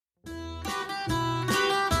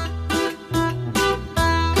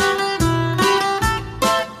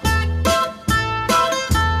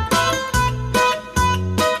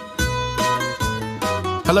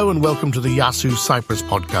and welcome to the Yasu Cyprus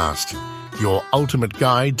podcast, your ultimate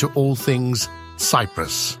guide to all things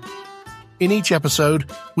Cyprus. In each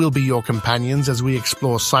episode, we'll be your companions as we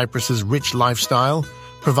explore Cyprus's rich lifestyle,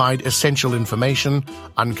 provide essential information,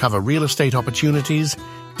 uncover real estate opportunities,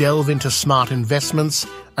 delve into smart investments,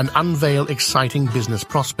 and unveil exciting business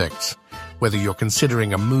prospects. Whether you're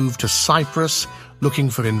considering a move to Cyprus, looking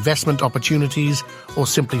for investment opportunities, or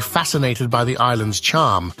simply fascinated by the island's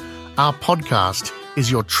charm, our podcast is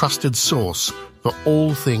your trusted source for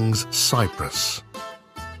all things Cyprus.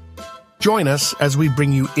 Join us as we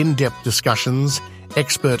bring you in-depth discussions,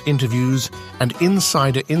 expert interviews, and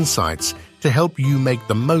insider insights to help you make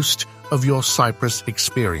the most of your Cyprus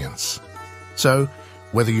experience. So,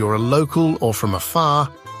 whether you're a local or from afar,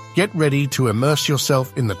 get ready to immerse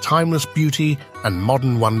yourself in the timeless beauty and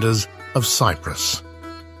modern wonders of Cyprus.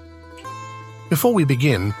 Before we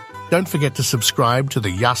begin, don't forget to subscribe to the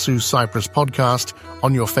Yasu Cyprus podcast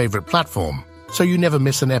on your favorite platform so you never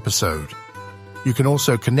miss an episode. You can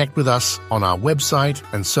also connect with us on our website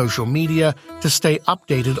and social media to stay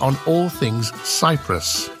updated on all things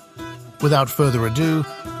Cyprus. Without further ado,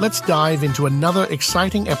 let's dive into another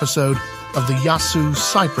exciting episode of the Yasu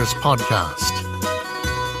Cyprus podcast.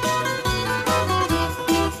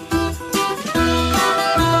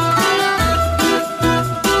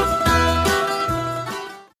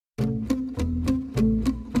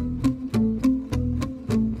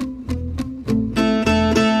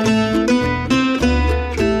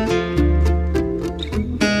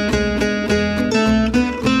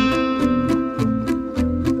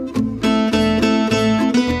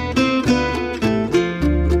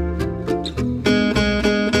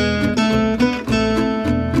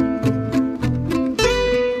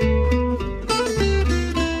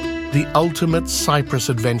 The ultimate Cyprus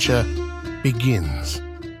adventure begins.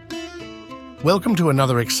 Welcome to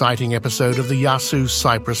another exciting episode of the Yasu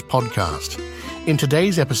Cyprus podcast. In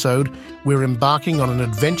today's episode, we're embarking on an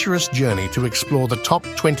adventurous journey to explore the top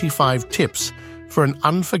 25 tips for an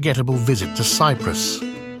unforgettable visit to Cyprus.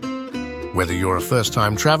 Whether you're a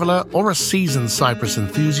first-time traveler or a seasoned Cyprus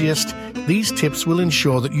enthusiast, these tips will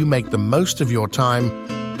ensure that you make the most of your time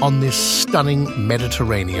on this stunning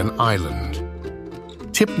Mediterranean island.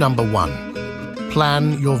 Tip number 1.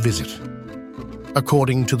 Plan your visit.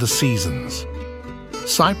 According to the seasons.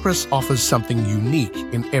 Cyprus offers something unique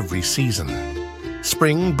in every season.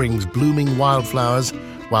 Spring brings blooming wildflowers,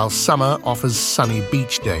 while summer offers sunny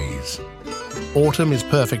beach days. Autumn is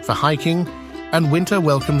perfect for hiking, and winter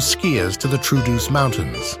welcomes skiers to the Troodos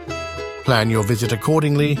Mountains. Plan your visit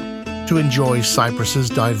accordingly to enjoy Cyprus's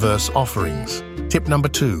diverse offerings. Tip number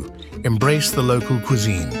 2. Embrace the local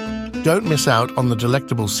cuisine. Don't miss out on the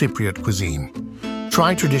delectable Cypriot cuisine.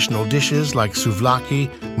 Try traditional dishes like souvlaki,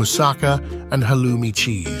 moussaka, and halloumi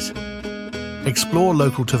cheese. Explore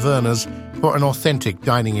local tavernas for an authentic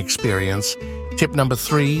dining experience. Tip number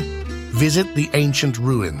 3. Visit the ancient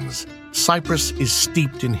ruins. Cyprus is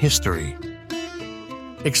steeped in history.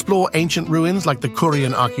 Explore ancient ruins like the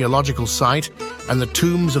Kourian archaeological site and the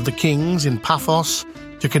tombs of the kings in Paphos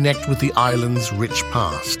to connect with the island's rich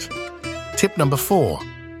past. Tip number 4.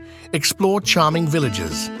 Explore charming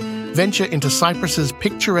villages. Venture into Cyprus's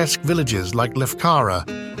picturesque villages like Lefkara,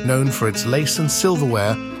 known for its lace and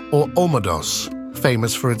silverware, or Omodos,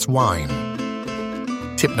 famous for its wine.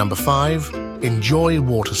 Tip number 5. Enjoy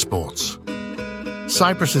water sports.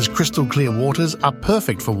 Cyprus's crystal-clear waters are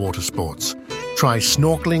perfect for water sports. Try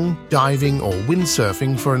snorkeling, diving, or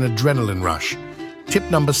windsurfing for an adrenaline rush. Tip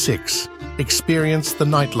number 6. Experience the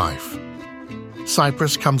nightlife.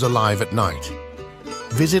 Cyprus comes alive at night.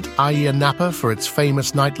 Visit Ayia Napa for its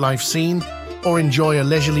famous nightlife scene, or enjoy a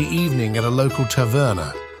leisurely evening at a local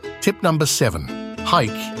taverna. Tip number 7. Hike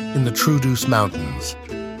in the Troodos Mountains.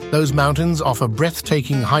 Those mountains offer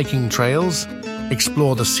breathtaking hiking trails.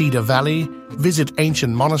 Explore the Cedar Valley, visit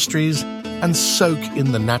ancient monasteries, and soak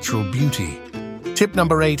in the natural beauty. Tip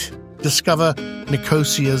number 8. Discover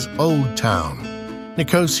Nicosia's Old Town.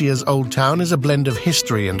 Nicosia's Old Town is a blend of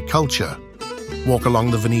history and culture. Walk along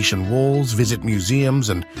the Venetian walls, visit museums,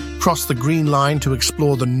 and cross the Green Line to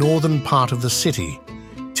explore the northern part of the city.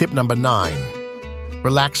 Tip number 9.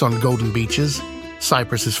 Relax on golden beaches.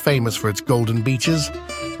 Cyprus is famous for its golden beaches.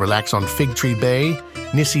 Relax on Fig Tree Bay,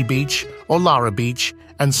 Nissi Beach, or Lara Beach,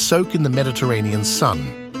 and soak in the Mediterranean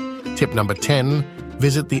sun. Tip number 10.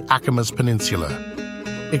 Visit the Akamas Peninsula.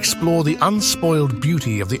 Explore the unspoiled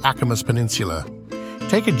beauty of the Akamas Peninsula.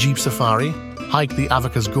 Take a jeep safari, hike the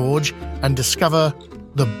Avakas Gorge, and discover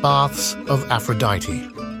the Baths of Aphrodite.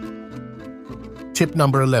 Tip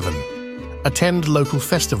number 11. Attend local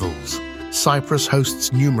festivals. Cyprus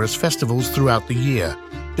hosts numerous festivals throughout the year.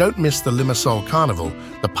 Don't miss the Limassol Carnival,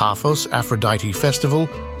 the Paphos Aphrodite Festival,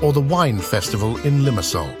 or the Wine Festival in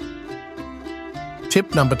Limassol.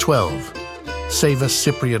 Tip number 12. Savor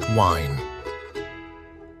Cypriot wine.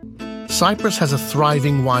 Cyprus has a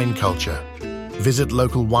thriving wine culture. Visit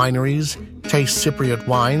local wineries, taste Cypriot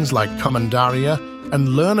wines like Commandaria, and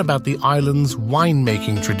learn about the island's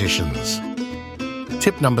winemaking traditions.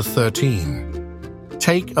 Tip number 13.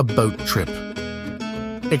 Take a boat trip.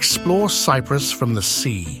 Explore Cyprus from the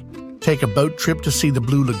sea. Take a boat trip to see the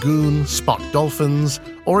Blue Lagoon, spot dolphins,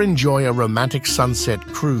 or enjoy a romantic sunset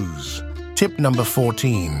cruise. Tip number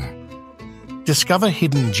 14. Discover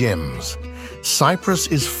hidden gems. Cyprus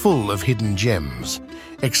is full of hidden gems.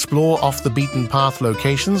 Explore off-the-beaten-path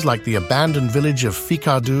locations like the abandoned village of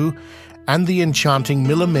Fikardou and the enchanting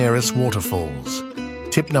Milomeris waterfalls.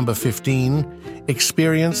 Tip number 15.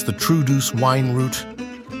 Experience the Troodos wine route.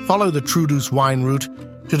 Follow the Troodos wine route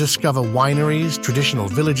to discover wineries, traditional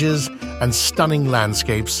villages, and stunning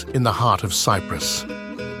landscapes in the heart of Cyprus.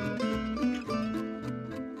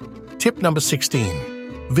 Tip number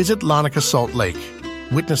 16. Visit Larnaca Salt Lake.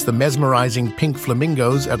 Witness the mesmerizing pink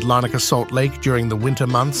flamingos at Larnaca Salt Lake during the winter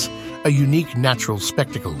months, a unique natural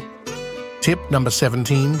spectacle. Tip number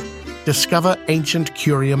 17. Discover ancient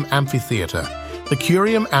Curium Amphitheatre. The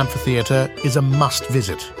Curium Amphitheatre is a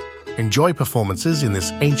must-visit. Enjoy performances in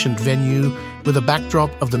this ancient venue with a backdrop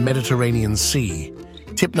of the Mediterranean Sea.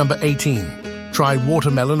 Tip number 18. Try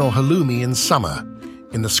watermelon or halloumi in summer.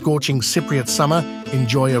 In the scorching Cypriot summer,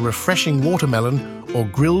 enjoy a refreshing watermelon or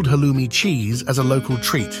grilled halloumi cheese as a local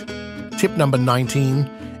treat. Tip number 19.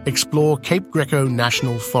 Explore Cape Greco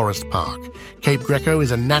National Forest Park. Cape Greco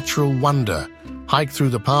is a natural wonder. Hike through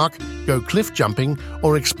the park, go cliff jumping,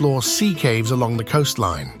 or explore sea caves along the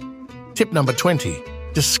coastline. Tip number 20.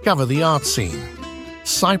 Discover the art scene.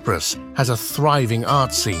 Cyprus has a thriving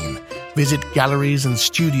art scene. Visit galleries and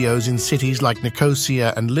studios in cities like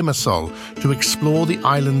Nicosia and Limassol to explore the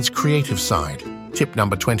island's creative side. Tip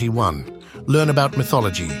number 21. Learn about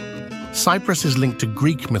mythology. Cyprus is linked to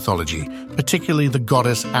Greek mythology, particularly the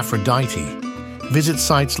goddess Aphrodite. Visit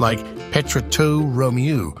sites like Petra Tou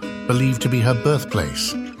Romiou, believed to be her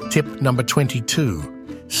birthplace. Tip number 22.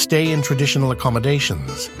 Stay in traditional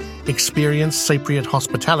accommodations. Experience Cypriot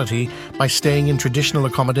hospitality by staying in traditional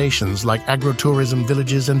accommodations like agrotourism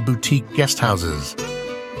villages and boutique guest houses.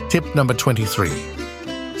 Tip number 23.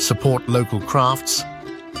 Support local crafts.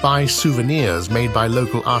 Buy souvenirs made by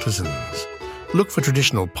local artisans. Look for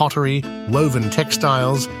traditional pottery, woven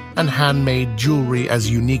textiles, and handmade jewelry as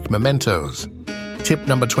unique mementos. Tip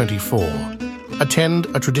number 24. Attend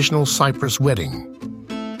a traditional Cyprus wedding.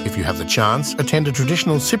 If you have the chance, attend a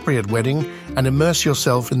traditional Cypriot wedding and immerse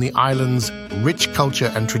yourself in the island's rich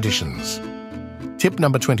culture and traditions. Tip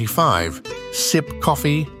number 25. Sip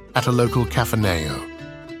coffee at a local cafeneio.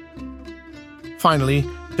 Finally,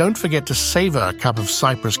 don't forget to savor a cup of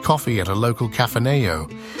Cyprus coffee at a local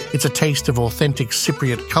cafeneio. It's a taste of authentic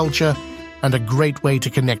Cypriot culture and a great way to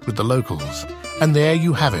connect with the locals. And there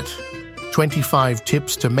you have it. 25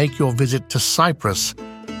 tips to make your visit to Cyprus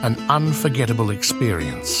an unforgettable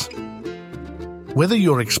experience. Whether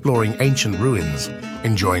you're exploring ancient ruins,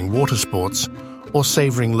 enjoying water sports, or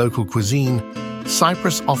savoring local cuisine,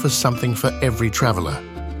 Cyprus offers something for every traveler.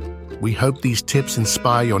 We hope these tips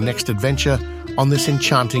inspire your next adventure on this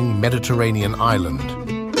enchanting Mediterranean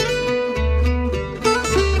island.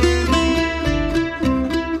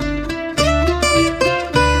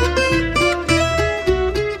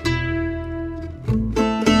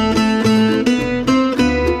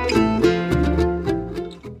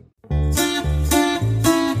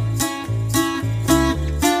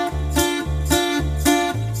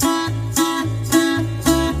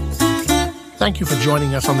 Thank you for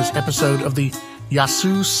joining us on this episode of the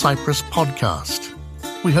Yasu Cyprus podcast.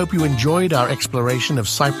 We hope you enjoyed our exploration of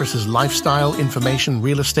Cyprus's lifestyle, information,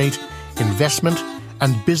 real estate, investment,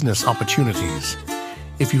 and business opportunities.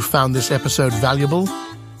 If you found this episode valuable,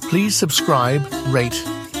 please subscribe, rate,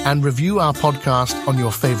 and review our podcast on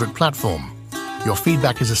your favorite platform. Your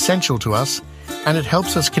feedback is essential to us, and it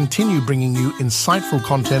helps us continue bringing you insightful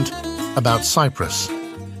content about Cyprus.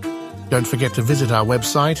 Don't forget to visit our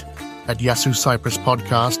website at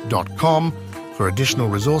yasucypruspodcast.com for additional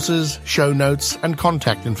resources, show notes, and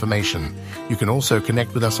contact information. You can also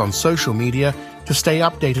connect with us on social media to stay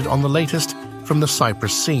updated on the latest from the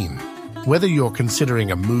Cyprus scene. Whether you're considering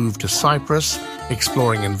a move to Cyprus,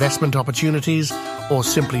 exploring investment opportunities, or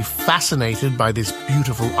simply fascinated by this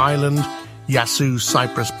beautiful island, Yasu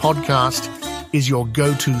Cyprus Podcast is your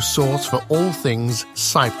go-to source for all things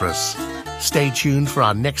Cyprus. Stay tuned for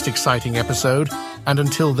our next exciting episode, and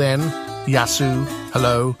until then, Yasu,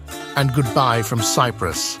 hello, and goodbye from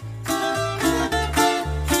Cyprus.